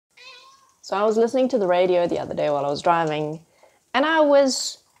So I was listening to the radio the other day while I was driving, and I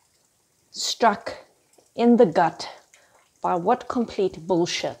was struck in the gut by what complete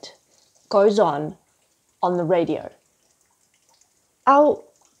bullshit goes on the radio. I was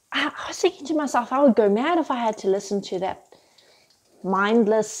thinking to myself, I would go mad if I had to listen to that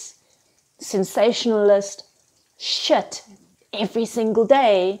mindless, sensationalist shit every single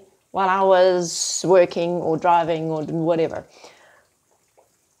day while I was working or driving or whatever.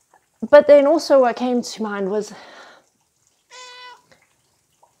 But then also what came to mind was,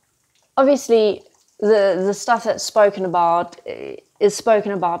 obviously, the stuff that's spoken about is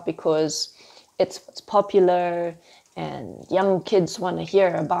spoken about because it's what's popular, and young kids want to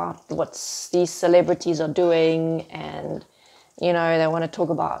hear about what these celebrities are doing, and you know, they want to talk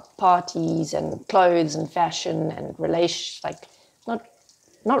about parties and clothes and fashion and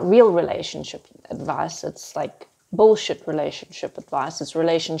not real relationship advice. It's like bullshit relationship advice. It's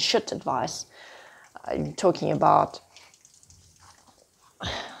relationship advice. I'm talking about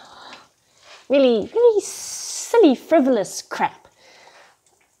really, really silly, frivolous crap.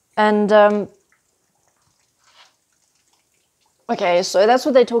 And okay, so that's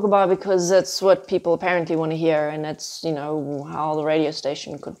what they talk about because that's what people apparently want to hear, and that's, you know, how the radio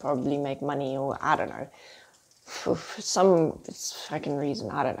station could probably make money, or I don't know, for some fucking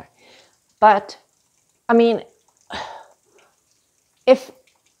reason, I don't know. But I mean,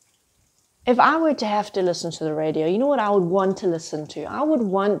 if I were to have to listen to the radio, you know what I would want to listen to? I would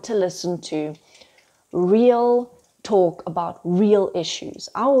want to listen to real talk about real issues.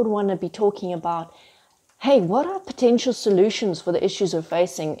 I would want to be talking about, hey, what are potential solutions for the issues we're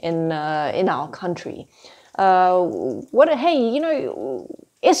facing in our country? Hey, you know,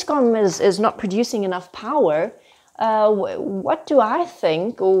 ESCOM is not producing enough power. What do I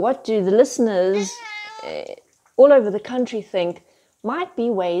think, or what do the listeners all over the country think might be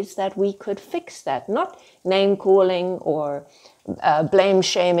ways that we could fix that? Not name calling or blame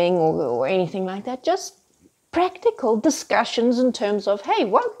shaming or anything like that. Just practical discussions in terms of, hey,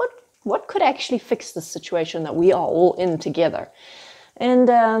 what could actually fix the situation that we are all in together? And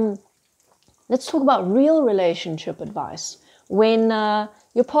let's talk about real relationship advice. When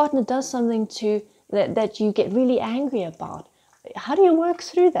your partner does something that you get really angry about, how do you work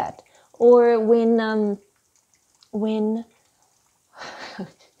through that? Or when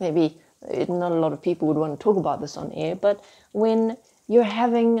maybe not a lot of people would want to talk about this on air, but when you're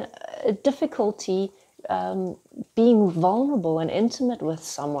having a difficulty being vulnerable and intimate with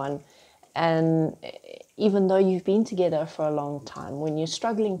someone, and even though you've been together for a long time, when you're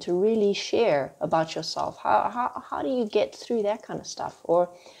struggling to really share about yourself, how do you get through that kind of stuff? Or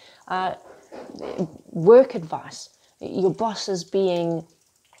work advice. Your boss is being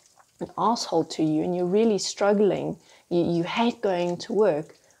an asshole to you and you're really struggling. You hate going to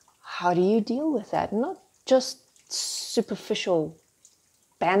work. How do you deal with that? Not just superficial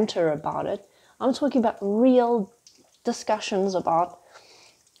banter about it. I'm talking about real discussions about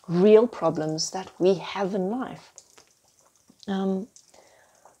real problems that we have in life.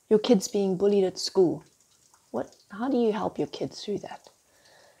 Your kids being bullied at school. How do you help your kids through that?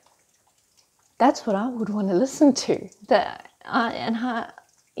 That's what I would want to listen to.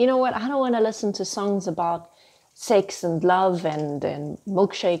 You know what? I don't want to listen to songs about sex and love and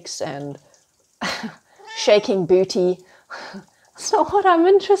milkshakes and shaking booty. That's not what I'm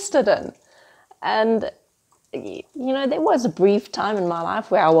interested in. And you know, there was a brief time in my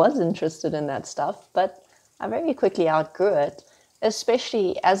life where I was interested in that stuff, but I very quickly outgrew it,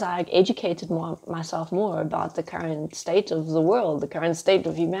 especially as I educated myself more about the current state of the world, the current state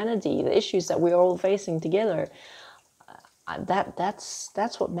of humanity, the issues that we're all facing together.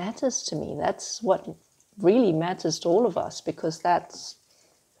 That's what matters to me. That's what really matters to all of us, because that's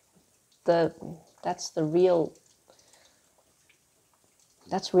real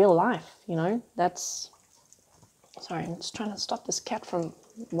life, you know. Sorry, I'm just trying to stop this cat from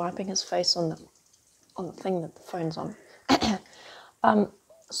wiping his face on the thing that the phone's on.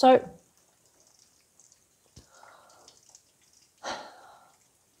 So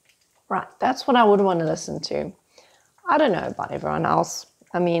right, that's what I would want to listen to. I don't know about everyone else.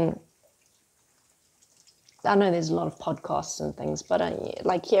 I mean, I know there's a lot of podcasts and things, but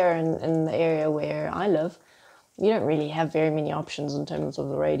like here in the area where I live, you don't really have very many options in terms of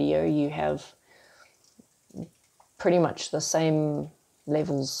the radio. You have pretty much the same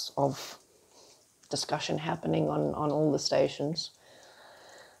levels of discussion happening on all the stations.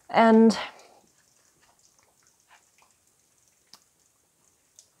 And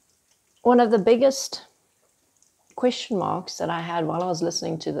one of the biggest question marks that I had while I was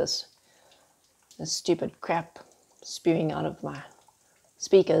listening to this stupid crap spewing out of my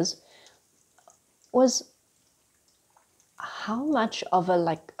speakers was how much of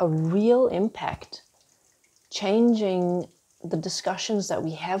a real impact changing the discussions that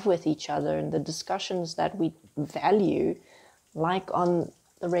we have with each other and the discussions that we value, like on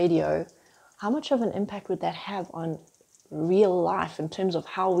the radio, how much of an impact would that have on real life in terms of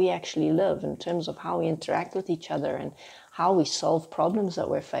how we actually live, in terms of how we interact with each other and how we solve problems that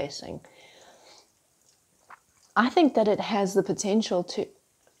we're facing? I think that it has the potential to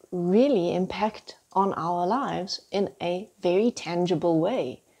really impact on our lives in a very tangible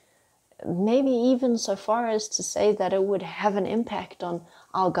way. Maybe even so far as to say that it would have an impact on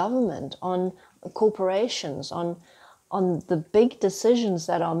our government, on corporations, on the big decisions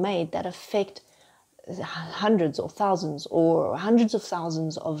that are made that affect hundreds or thousands or hundreds of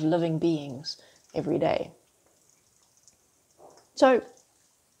thousands of living beings every day. So,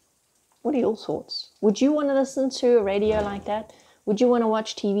 what are your thoughts? Would you want to listen to a radio like that? Would you want to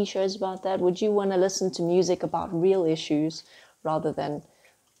watch TV shows about that? Would you want to listen to music about real issues rather than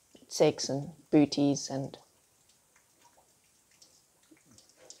sex and booties and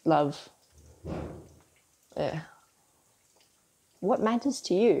love? What matters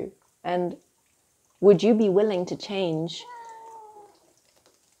to you? And would you be willing to change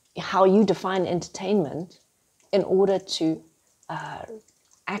how you define entertainment in order to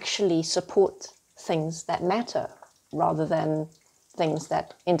actually support things that matter rather than things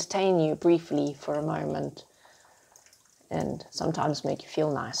that entertain you briefly for a moment and sometimes make you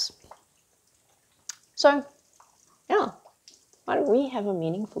feel nice? So, yeah, why don't we have a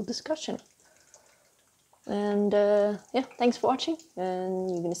meaningful discussion? And yeah, thanks for watching, and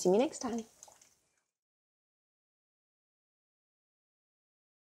you're going to see me next time.